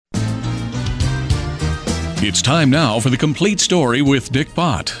It's time now for the Complete Story with Dick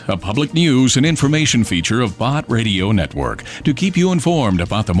Bott, a public news and information feature of Bott Radio Network to keep you informed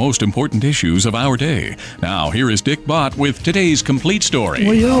about the most important issues of our day. Now, here is Dick Bott with today's Complete Story.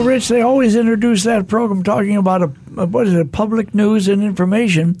 Well, you know, Rich, they always introduce that program talking about a public news and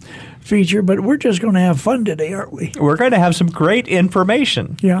information feature, but we're just going to have fun today, aren't we? We're going to have some great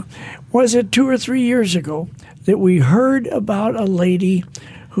information. Yeah. Was it 2 or 3 years ago that we heard about a lady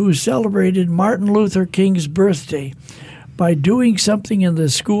who celebrated Martin Luther King's birthday by doing something in the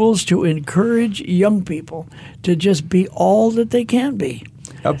schools to encourage young people to just be all that they can be?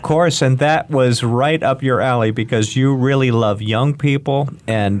 Of course, and that was right up your alley because you really love young people,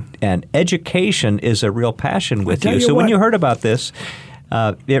 and education is a real passion with you. So when you heard about this,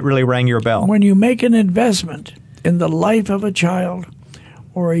 it really rang your bell. When you make an investment in the life of a child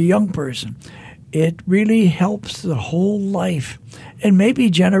or a young person, it really helps the whole life and maybe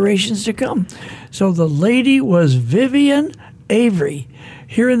generations to come. So the lady was Vivian Avery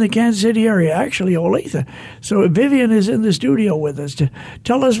here in the Kansas City area, actually Olathe. So Vivian is in the studio with us to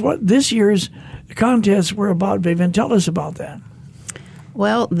tell us what this year's contests were about. Vivian, tell us about that.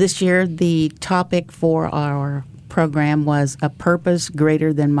 Well, this year the topic for our program was A Purpose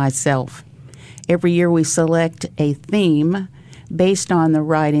Greater Than Myself. Every year we select a theme based on the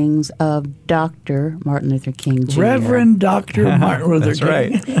writings of Dr. Martin Luther King Jr. Reverend Dr. Martin Luther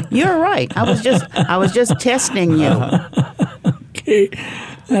King. That's right. You're right. I was just testing you. Okay,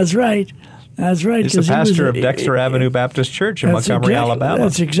 that's right. That's right. He's the pastor of Dexter Avenue Baptist Church in Montgomery, Alabama.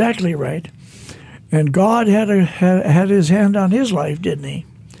 That's exactly right. And God had his hand on his life, didn't he?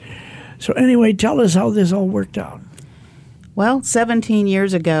 So anyway, tell us how this all worked out. Well, 17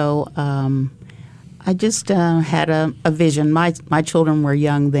 years ago, I just had a vision. My children were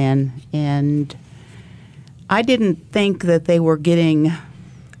young then, and I didn't think that they were getting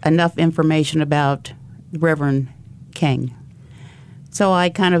enough information about Reverend King. So I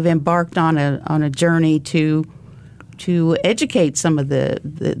kind of embarked on a journey to educate some of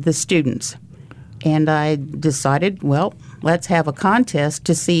the students. And I decided, well, let's have a contest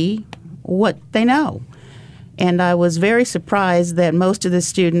to see what they know. And I was very surprised that most of the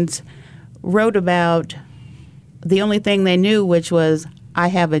students wrote about the only thing they knew, which was, I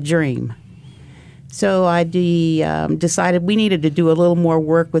have a dream. So I decided we needed to do a little more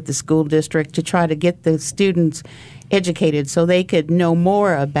work with the school district to try to get the students educated so they could know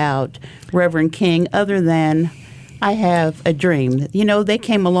more about Reverend King other than, I have a dream. You know, they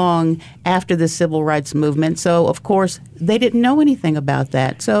came along after the civil rights movement, so of course they didn't know anything about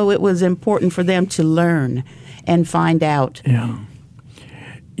that. So it was important for them to learn and find out. Yeah.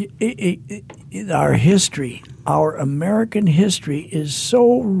 Our history, our American history is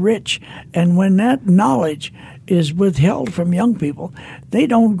so rich, and when that knowledge is withheld from young people, they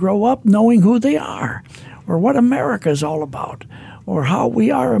don't grow up knowing who they are or what America is all about or how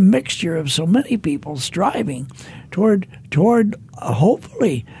we are a mixture of so many people striving toward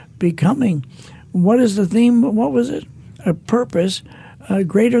hopefully becoming, what is the theme, what was it? A purpose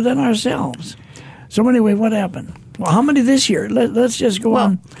greater than ourselves. So anyway, what happened? Well, how many this year? Let's just go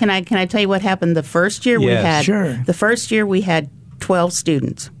on. Can I tell you what happened the first year? Yes. We had Sure. The first year we had 12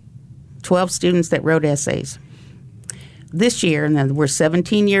 students. 12 students that wrote essays. This year, and then we're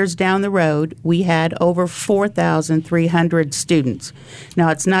 17 years down the road, we had over 4,300 students. Now,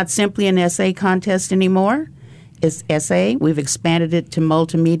 it's not simply an essay contest anymore. It's essay. We've expanded it to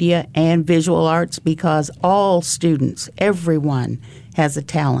multimedia and visual arts because all students, everyone, has a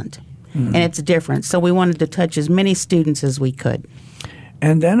talent. Mm-hmm. And it's different. So we wanted to touch as many students as we could.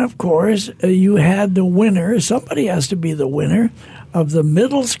 And then, of course, you had the winner. Somebody has to be the winner of the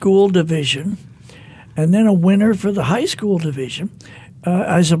middle school division, and then a winner for the high school division,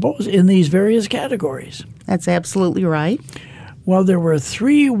 I suppose, in these various categories. That's absolutely right. Well, there were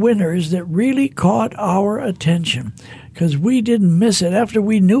 3 winners that really caught our attention because we didn't miss it. After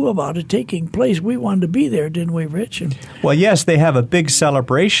we knew about it taking place, we wanted to be there, didn't we, Rich? Well, yes, they have a big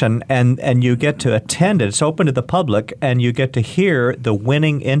celebration, and you get to attend it. It's open to the public, and you get to hear the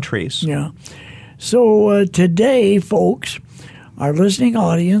winning entries. Yeah. So today, folks, our listening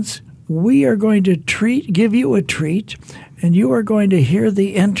audience, we are going to give you a treat, and you are going to hear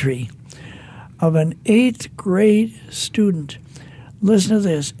the entry of an 8th grade student. Listen to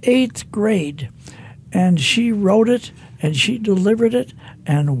this, 8th grade. And she wrote it, and she delivered it,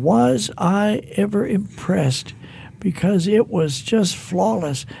 and was I ever impressed, because it was just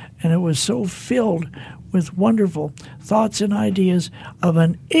flawless, and it was so filled with wonderful thoughts and ideas of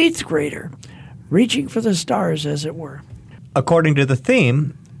an 8th grader reaching for the stars, as it were. According to the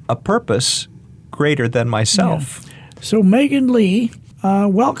theme, a purpose greater than myself. Yeah. So Megan Lee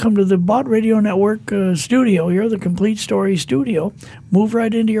Welcome to the Bott Radio Network studio here, the Complete Story studio. Move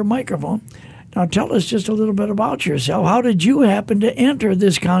right into your microphone. Now tell us just a little bit about yourself. How did you happen to enter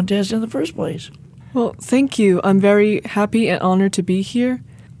this contest in the first place? Well, thank you. I'm very happy and honored to be here.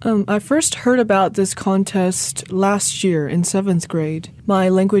 I first heard about this contest last year in 7th grade. My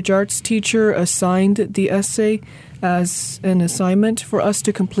language arts teacher assigned the essay as an assignment for us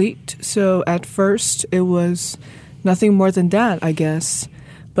to complete. So at first it was nothing more than that, I guess.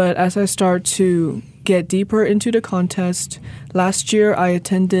 But as I start to get deeper into the contest, last year I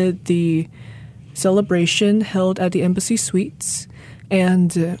attended the celebration held at the Embassy Suites,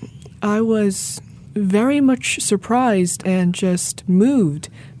 and I was very much surprised and just moved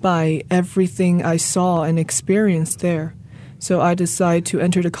by everything I saw and experienced there. So I decided to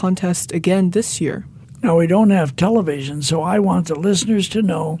enter the contest again this year. Now, we don't have television, so I want the listeners to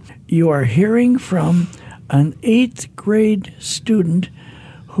know you are hearing from an 8th grade student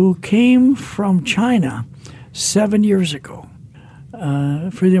who came from China 7 years ago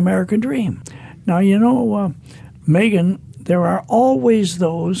for the American Dream. Now, you know, Megan, there are always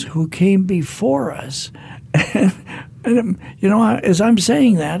those who came before us. And, you know, as I'm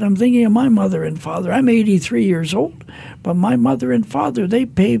saying that, I'm thinking of my mother and father. I'm 83 years old, but my mother and father, they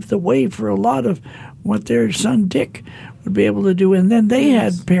paved the way for a lot of what their son Dick would be able to do. And then they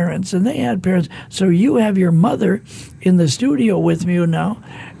had parents, and they had parents. So you have your mother in the studio with you now,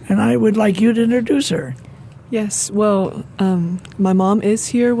 and I would like you to introduce her. Yes, well, my mom is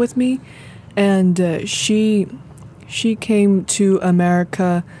here with me, and she came to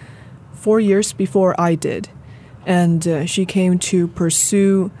America 4 years before I did. And she came to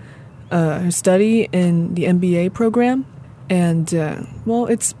pursue her study in the MBA program. And, well,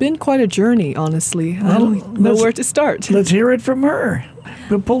 it's been quite a journey, honestly. I don't know where to start. Let's hear it from her.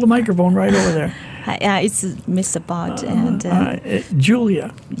 We'll pull the microphone right over there. Hi, it's Mr. Bott. And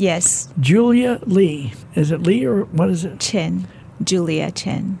Julia. Yes. Julia Lee. Is it Lee or what is it? Chen. Julia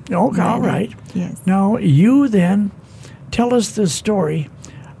Chen. Okay, all right. Yes. Now, you then tell us the story.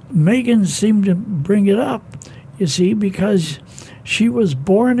 Megan seemed to bring it up, you see, because she was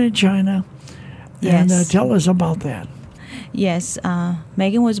born in China. Yes. And tell us about that. Yes,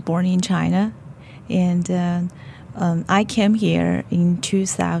 Megan was born in China, and I came here in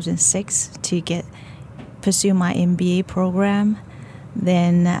 2006 to pursue my MBA program.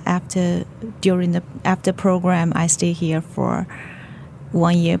 Then after program, I stayed here for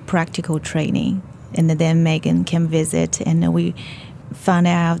 1 year practical training, and then Megan came visit, and we found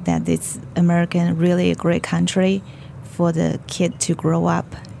out that it's American really a great country for the kid to grow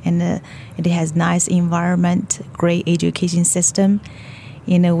up. And it has nice environment, great education system.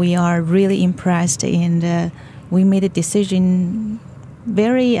 You know, we are really impressed, and we made a decision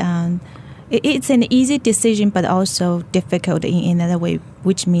very. It's an easy decision, but also difficult in another way,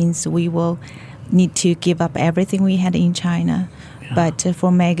 which means we will need to give up everything we had in China. Yeah. But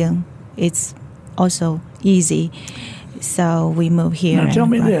for Megan, it's also easy. So we moved here. Now tell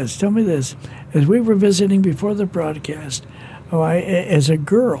me this. As we were visiting before the broadcast, as a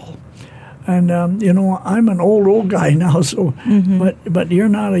girl, and you know, I'm an old guy now, so but you're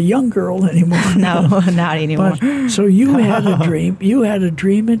not a young girl anymore. No, not anymore. But, so you had a dream. You had a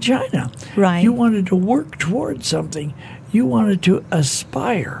dream in China. Right. You wanted to work towards something. You wanted to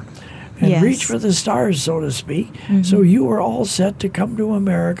aspire and reach for the stars, so to speak. Mm-hmm. So you were all set to come to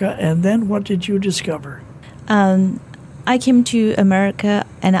America, and then what did you discover? I came to America,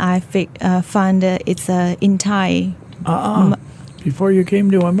 and I found it's in Thai. Before you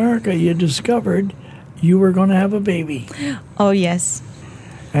came to America, you discovered you were going to have a baby. Oh, yes.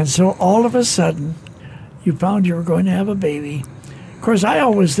 And so all of a sudden, you found you were going to have a baby. Of course, I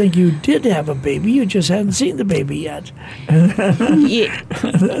always think you did have a baby. You just hadn't seen the baby yet.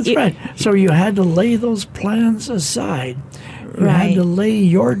 That's right. So you had to lay those plans aside. You had to lay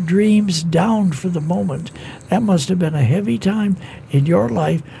your dreams down for the moment. That must have been a heavy time in your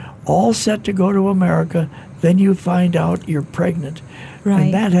life, all set to go to America. Then you find out you're pregnant. Right.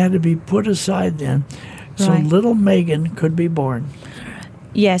 And that had to be put aside then. So little Megan could be born.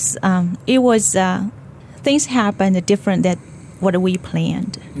 Yes. It was, things happened different than what we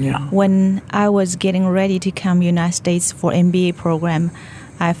planned. Yeah. When I was getting ready to come United States for MBA program,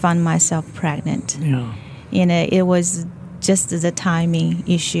 I found myself pregnant. Yeah. And it was just the timing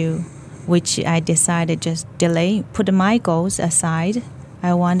issue, which I decided just delay, put my goals aside.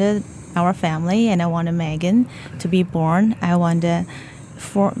 I wanted our family, and I wanted Megan to be born. I wanted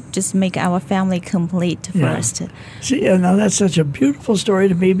just make our family complete first. See, now that's such a beautiful story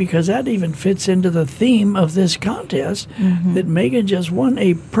to me, because that even fits into the theme of this contest, that Megan just won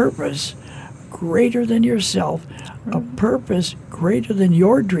a purpose, greater than yourself, a purpose greater than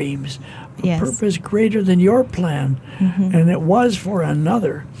your dreams, a purpose greater than your plan, and it was for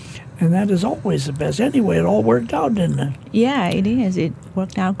another. And that is always the best. Anyway, it all worked out, didn't it? Yeah, it is. It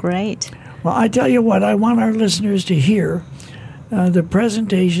worked out great. Well, I tell you what, I want our listeners to hear the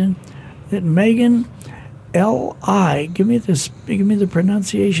presentation that Megan L.I., give me the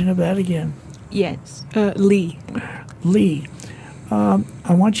pronunciation of that again. Yes. Lee. Lee.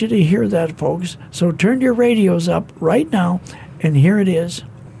 I want you to hear that, folks. So turn your radios up right now, and here it is.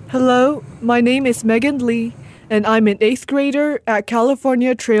 Hello, my name is Megan Lee, and I'm an 8th grader at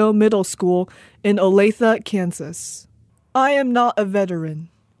California Trail Middle School in Olathe, Kansas. I am not a veteran.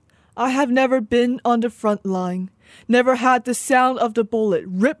 I have never been on the front line, never had the sound of the bullet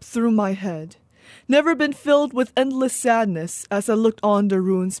rip through my head, never been filled with endless sadness as I looked on the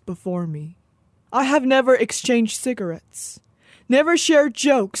ruins before me. I have never exchanged cigarettes, never shared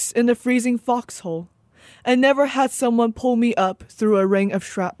jokes in the freezing foxhole, and never had someone pull me up through a ring of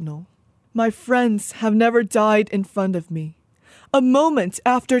shrapnel. My friends have never died in front of me, a moment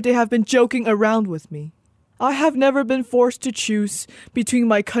after they have been joking around with me. I have never been forced to choose between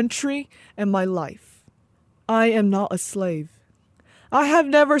my country and my life. I am not a slave. I have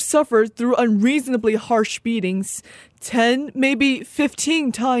never suffered through unreasonably harsh beatings 10, maybe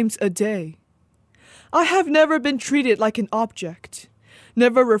 15 times a day. I have never been treated like an object,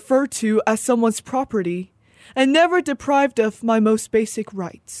 never referred to as someone's property, and never deprived of my most basic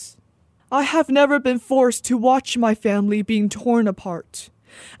rights. I have never been forced to watch my family being torn apart,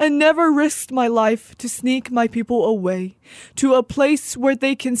 and never risked my life to sneak my people away to a place where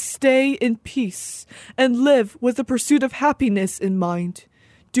they can stay in peace and live with the pursuit of happiness in mind,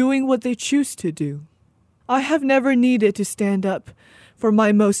 doing what they choose to do. I have never needed to stand up for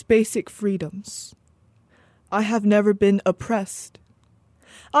my most basic freedoms. I have never been oppressed.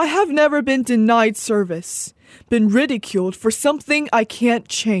 I have never been denied service, been ridiculed for something I can't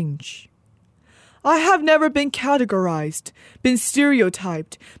change. I have never been categorized, been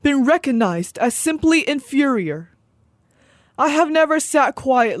stereotyped, been recognized as simply inferior. I have never sat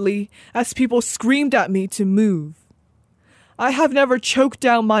quietly as people screamed at me to move. I have never choked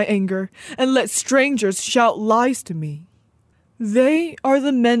down my anger and let strangers shout lies to me. They are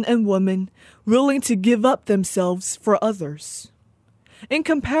the men and women willing to give up themselves for others. In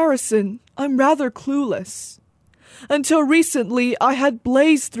comparison, I'm rather clueless. Until recently, I had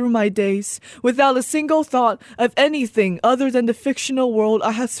blazed through my days without a single thought of anything other than the fictional world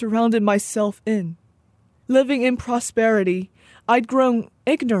I had surrounded myself in. Living in prosperity, I'd grown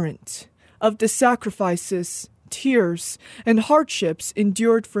ignorant of the sacrifices, tears, and hardships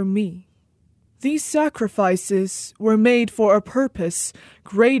endured for me. These sacrifices were made for a purpose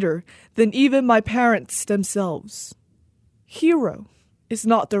greater than even my parents themselves. Hero is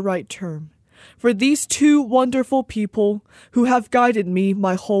not the right term for these two wonderful people who have guided me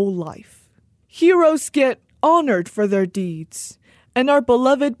my whole life. Heroes get honored for their deeds and are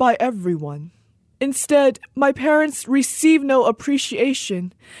beloved by everyone. Instead, my parents receive no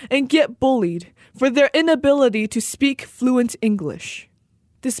appreciation and get bullied for their inability to speak fluent English.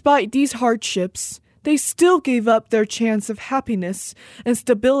 Despite these hardships, they still gave up their chance of happiness and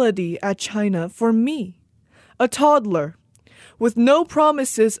stability at China for me, a toddler, with no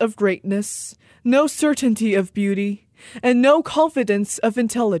promises of greatness, no certainty of beauty, and no confidence of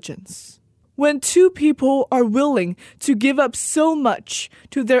intelligence. When two people are willing to give up so much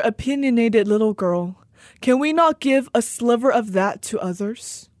to their opinionated little girl, can we not give a sliver of that to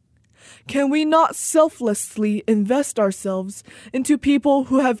others? Can we not selflessly invest ourselves into people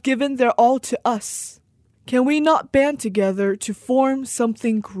who have given their all to us? Can we not band together to form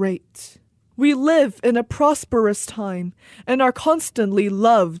something great? We live in a prosperous time and are constantly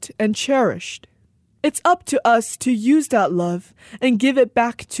loved and cherished. It's up to us to use that love and give it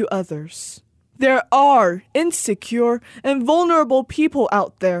back to others. There are insecure and vulnerable people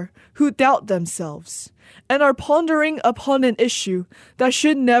out there who doubt themselves and are pondering upon an issue that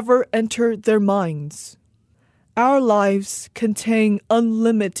should never enter their minds. Our lives contain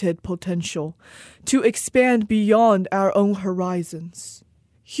unlimited potential to expand beyond our own horizons.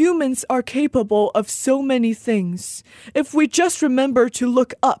 Humans are capable of so many things if we just remember to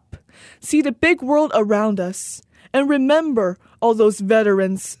look up, see the big world around us, and remember all those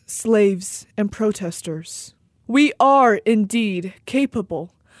veterans, slaves, and protesters. We are indeed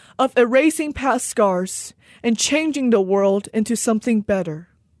capable of erasing past scars and changing the world into something better.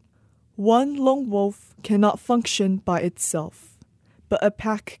 One lone wolf cannot function by itself, but a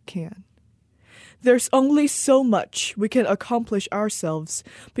pack can. There's only so much we can accomplish ourselves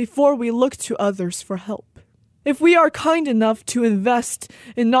before we look to others for help. If we are kind enough to invest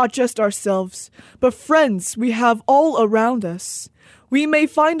in not just ourselves, but friends we have all around us, we may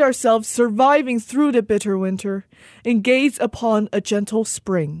find ourselves surviving through the bitter winter and gaze upon a gentle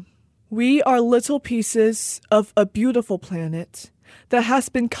spring. We are little pieces of a beautiful planet that has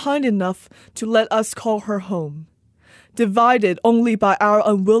been kind enough to let us call her home, divided only by our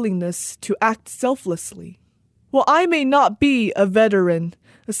unwillingness to act selflessly. While I may not be a veteran,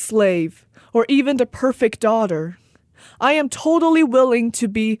 a slave, or even the perfect daughter, I am totally willing to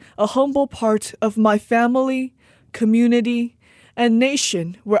be a humble part of my family, community, and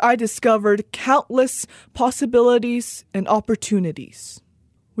nation where I discovered countless possibilities and opportunities.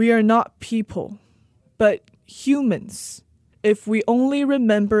 We are not people, but humans, if we only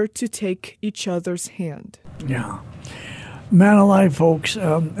remember to take each other's hand. Yeah. Man alive, folks,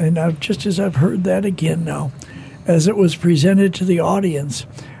 and just as I've heard that again now, as it was presented to the audience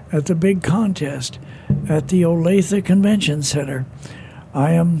at the big contest at the Olathe Convention Center,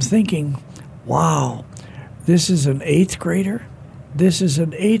 I am thinking, wow, this is an 8th grader? This is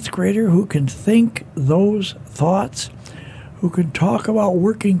an 8th grader who can think those thoughts, who can talk about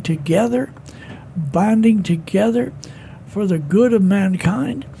working together, bonding together for the good of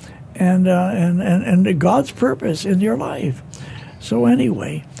mankind and God's purpose in your life. So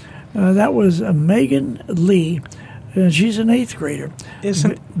anyway, that was Megan Lee. She's an 8th grader.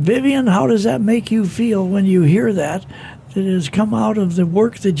 Vivian, how does that make you feel when you hear that has come out of the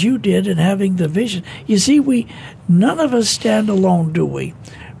work that you did and having the vision? You see, none of us stand alone, do we?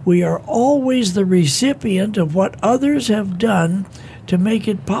 We are always the recipient of what others have done to make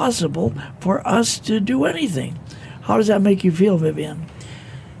it possible for us to do anything. How does that make you feel, Vivian?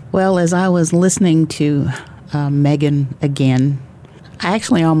 Well, as I was listening to Megan again, I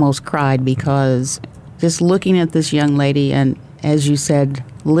actually almost cried because just looking at this young lady and, as you said,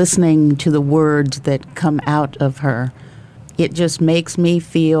 listening to the words that come out of her, it just makes me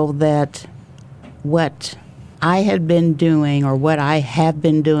feel that what I had been doing or what I have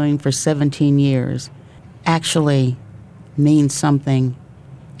been doing for 17 years actually means something.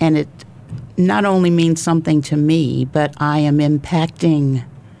 And it not only means something to me, but I am impacting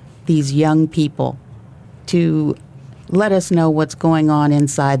these young people to let us know what's going on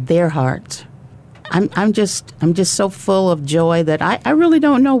inside their hearts. I'm just so full of joy that I really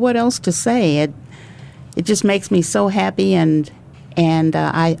don't know what else to say. It just makes me so happy, and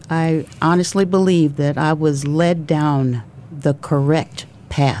I honestly believe that I was led down the correct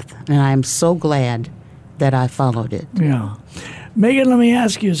path, and I'm so glad that I followed it. Yeah. Megan, let me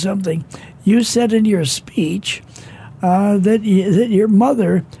ask you something. You said in your speech that your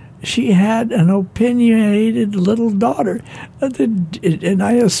mother, she had an opinionated little daughter, and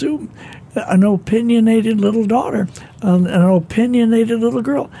I assume an opinionated little daughter, an opinionated little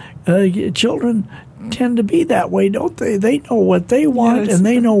girl. Children tend to be that way, don't they? They know what they want, yes. And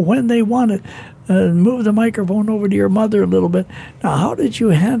they know when they want it. Move the microphone over to your mother a little bit. Now, how did you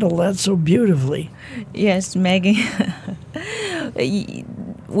handle that so beautifully? Yes, Megan.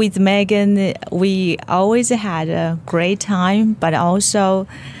 With Megan, we always had a great time, but also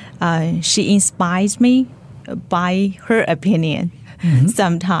she inspires me by her opinion. Mm-hmm.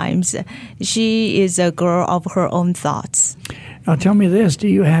 Sometimes she is a girl of her own thoughts. Now tell me this, do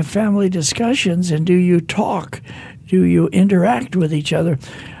you have family discussions and do you talk? Do you interact with each other?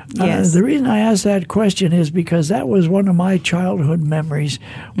 Yes. The reason I asked that question is because that was one of my childhood memories.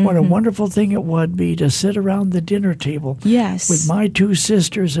 Mm-hmm. What a wonderful thing it would be to sit around the dinner table with my 2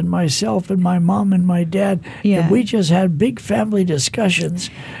 sisters and myself and my mom and my dad. Yeah. And we just had big family discussions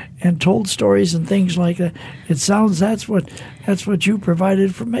and told stories and things like that. It sounds that's what you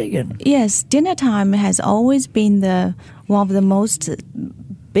provided for Megan. Yes, dinner time has always been one of the most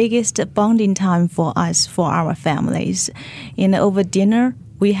biggest bonding time for us, for our families. And over dinner,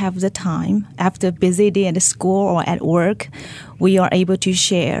 we have the time. After a busy day at school or at work, we are able to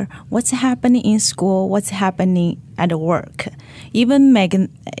share what's happening in school, what's happening at work. Even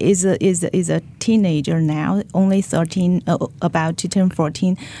Megan is a teenager now, only 13, about to turn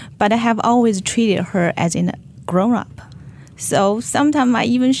 14, but I have always treated her as a grown-up. So sometimes I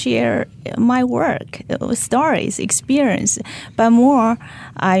even share my work, stories, experience, but more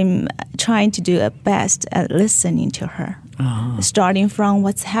I'm trying to do a best at listening to her. Uh-huh. Starting from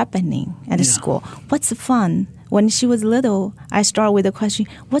what's happening at school, what's fun. When she was little, I start with the question,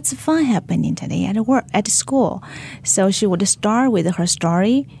 what's fun happening today at work, at school? So she would start with her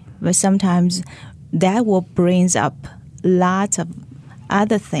story, but sometimes that will brings up lots of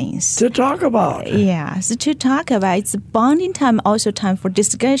other things. To talk about. Yeah, so to talk about. It's bonding time, also time for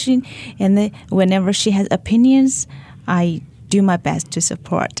discussion. And whenever she has opinions, I do my best to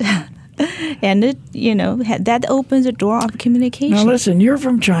support. And that opens the door of communication. Now listen, you're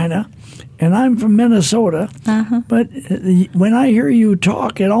from China, and I'm from Minnesota. But when I hear you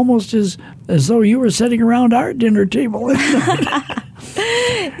talk, it almost is as though you were sitting around our dinner table.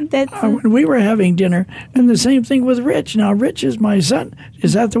 When we were having dinner, and the same thing with Rich. Now, Rich is my son.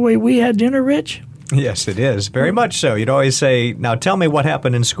 Is that the way we had dinner, Rich? Yes, it is. Very much so. You'd always say, now tell me what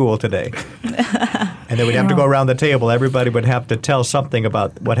happened in school today. And then we'd have to go around the table. Everybody would have to tell something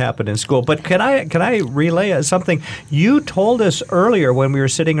about what happened in school. But can I relay something? You told us earlier when we were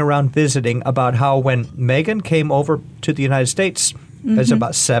sitting around visiting about how when Megan came over to the United States as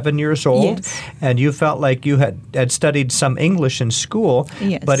about 7 years old, yes. and you felt like you had studied some English in school,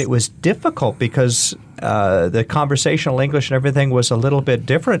 yes. but it was difficult because the conversational English and everything was a little bit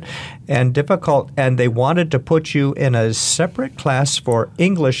different and difficult, and they wanted to put you in a separate class for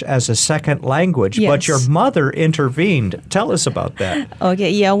English as a second language, yes. but your mother intervened. Tell us about that. Okay,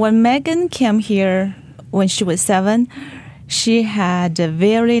 yeah. When Megan came here when she was 7, she had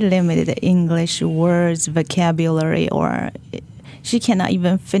very limited English words, vocabulary, or she cannot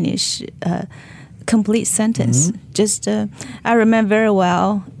even finish a complete sentence. Just, I remember very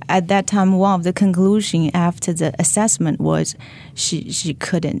well, at that time, one of the conclusions after the assessment was she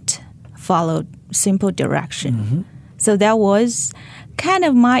couldn't follow simple direction. So that was kind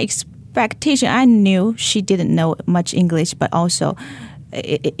of my expectation. I knew she didn't know much English, but also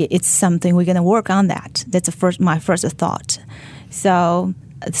it's something we're going to work on that. That's my first thought. So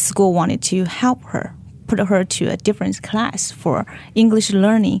the school wanted to help her, put her to a different class for English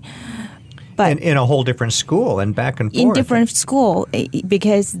learning. But in a whole different school and back and forth. In different school,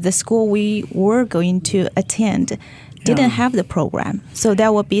 because the school we were going to attend didn't have the program. So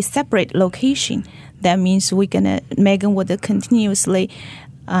that would be a separate location. That means Megan would continuously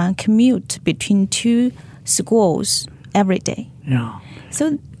commute between 2 schools every day. Yeah.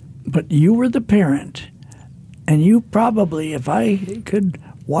 So, but you were the parent, and you probably, if I could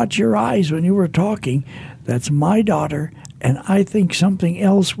watch your eyes when you were talking, that's my daughter, and I think something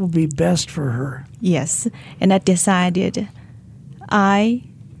else will be best for her. Yes, and I decided I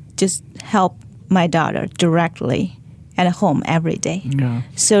just help my daughter directly at home every day. Yeah.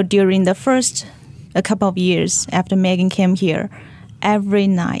 So during the first a couple of years after Megan came here, every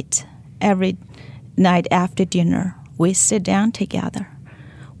night after dinner, we sit down together.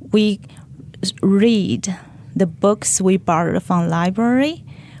 We read the books we borrowed from library.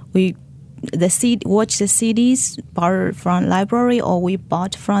 We watch the CDs borrowed from library or we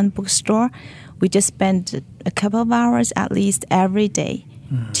bought from bookstore. We just spend a couple of hours at least every day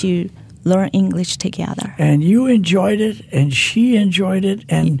to learn English together. And you enjoyed it, and she enjoyed it,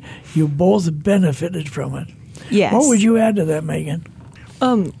 and you both benefited from it. Yes. What would you add to that, Megan?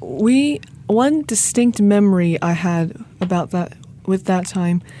 One distinct memory I had about that with that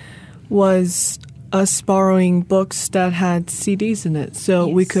time was us borrowing books that had CDs in it, so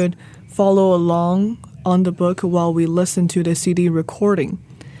we could follow along on the book while we listened to the CD recording.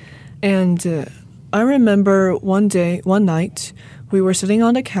 And I remember one night, we were sitting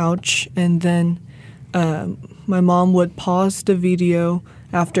on the couch, and then my mom would pause the video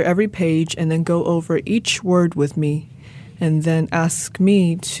after every page and then go over each word with me and then ask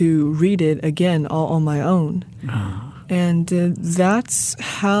me to read it again all on my own. And that's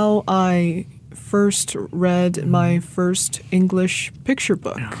how I first read my first English picture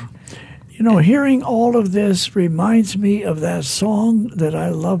book. You know, hearing all of this reminds me of that song that I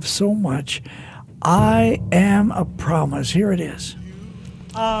love so much, I Am a Promise. Here it is.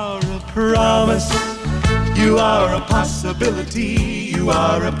 You are a promise. You are a possibility. You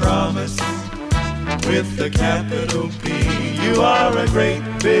are a promise with a capital P. You are a great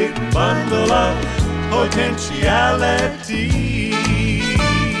big bundle of potentiality.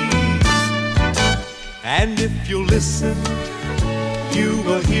 And if you listen, you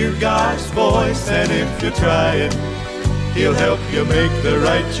will hear God's voice. And if you try it, He'll help you make the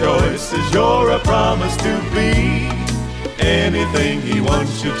right choices. You're a promise to be anything He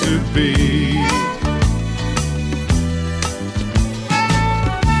wants you to be.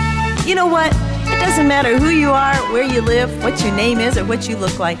 You know what? It doesn't matter who you are, where you live, what your name is, or what you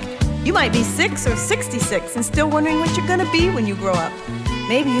look like. You might be 6 or 66 and still wondering what you're going to be when you grow up.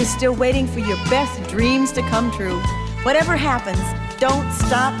 Maybe you're still waiting for your best dreams to come true. Whatever happens, don't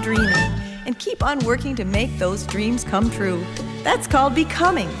stop dreaming and keep on working to make those dreams come true. That's called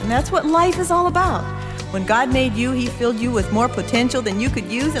becoming, and that's what life is all about. When God made you, He filled you with more potential than you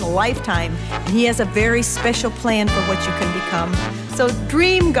could use in a lifetime, and He has a very special plan for what you can become. So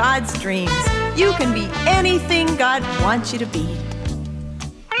dream God's dreams. You can be anything God wants you to be.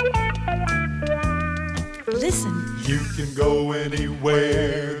 Listen. You can go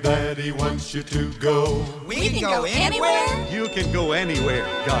anywhere that He wants you to go. We can go anywhere. You can go anywhere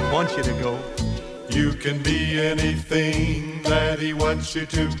God wants you to go. You can be anything that He wants you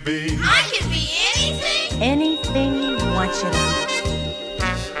to be. I can be anything. Anything He wants you to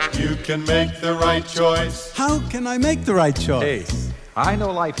be. You can make the right choice. How can I make the right choice? Hey, I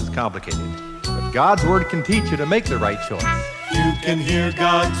know life is complicated, but God's Word can teach you to make the right choice. You can hear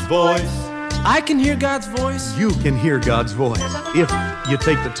God's voice. I can hear God's voice. You can hear God's voice if you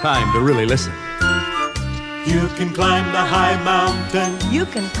take the time to really listen. You can climb the high mountain. You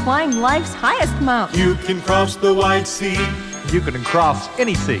can climb life's highest mountain. You can cross the wide sea. You can cross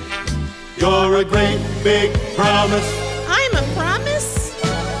any sea. You're a great big promise. I'm a promise.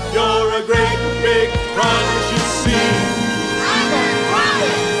 You're a great big promise, you see. I'm a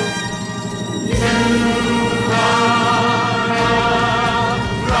promise. You are a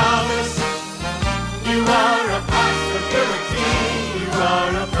promise. You are a possibility. You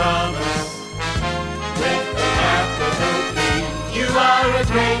are a promise. With a capital P. You are a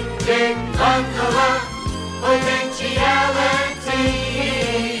great big bundle of potentiality.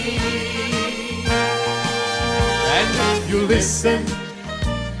 And if you listen,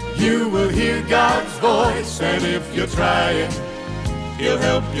 you will hear God's voice, and if you try it, He'll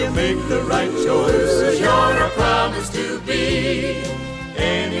help you make the right choice. You're a promise to be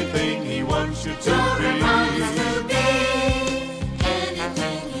anything He wants you to be.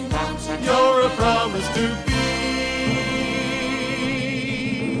 Anything He wants you to be. You're a promise to be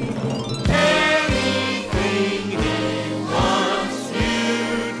anything He wants you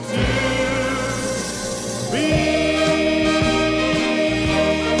to be.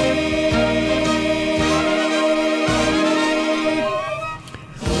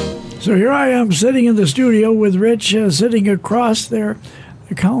 So here I am sitting in the studio with Rich sitting across there,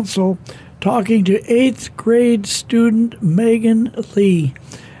 the council, talking to 8th grade student Megan Lee.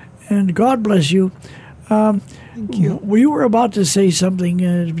 And God bless you. Thank you. We were about to say something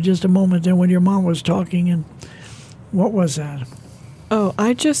just a moment there when your mom was talking, and what was that? Oh,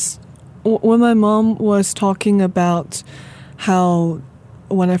 when my mom was talking about how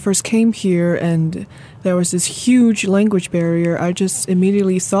when I first came here and there was this huge language barrier, I just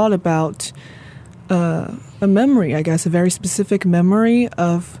immediately thought about a memory, I guess, a very specific memory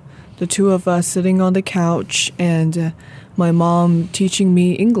of the two of us sitting on the couch and my mom teaching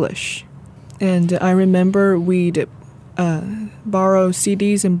me English. And I remember we'd borrow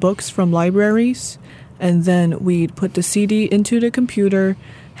CDs and books from libraries, and then we'd put the CD into the computer,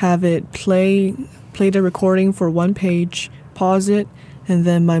 have it play the recording for one page, pause it, and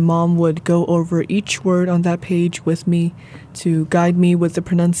then my mom would go over each word on that page with me to guide me with the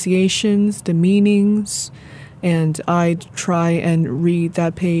pronunciations, the meanings, and I'd try and read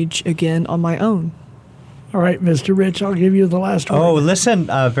that page again on my own. All right, Mr. Rich, I'll give you the last word. Oh, listen,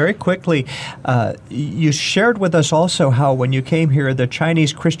 very quickly, you shared with us also how when you came here, the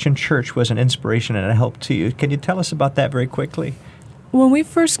Chinese Christian church was an inspiration and a help to you. Can you tell us about that very quickly? When we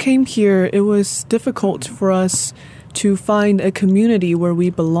first came here, it was difficult for us to find a community where we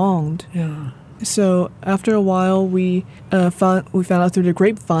belonged. Yeah. So after a while, we found out through the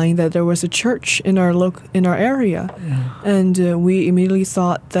grapevine that there was a church in our area, and we immediately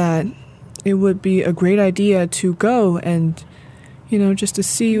thought that it would be a great idea to go and, just to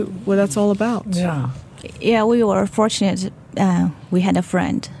see what that's all about. Yeah. Yeah, we were fortunate. We had a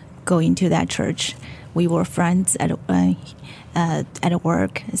friend going to that church. We were friends at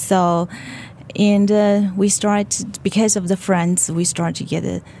work. So. And we started, because of the friends, we started to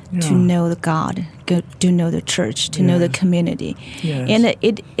get to know the God, to know the church, to know the community. Yes. And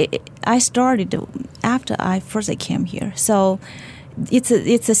I started after I came here. So it's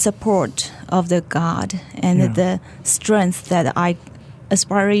a support of the God and the strength that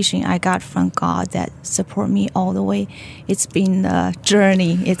aspiration I got from God that support me all the way. It's been a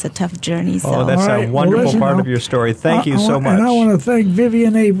journey. It's a tough journey. So. Oh, that's a wonderful part of your story. Thank you so much. And I want to thank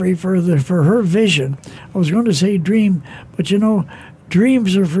Vivian Avery for her vision. I was going to say dream, but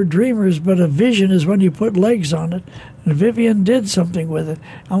dreams are for dreamers, but a vision is when you put legs on it. And Vivian did something with it.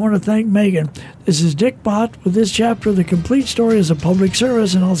 I want to thank Megan. This is Dick Bott with this chapter of The Complete Story as a Public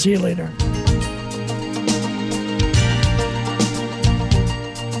Service, and I'll see you later.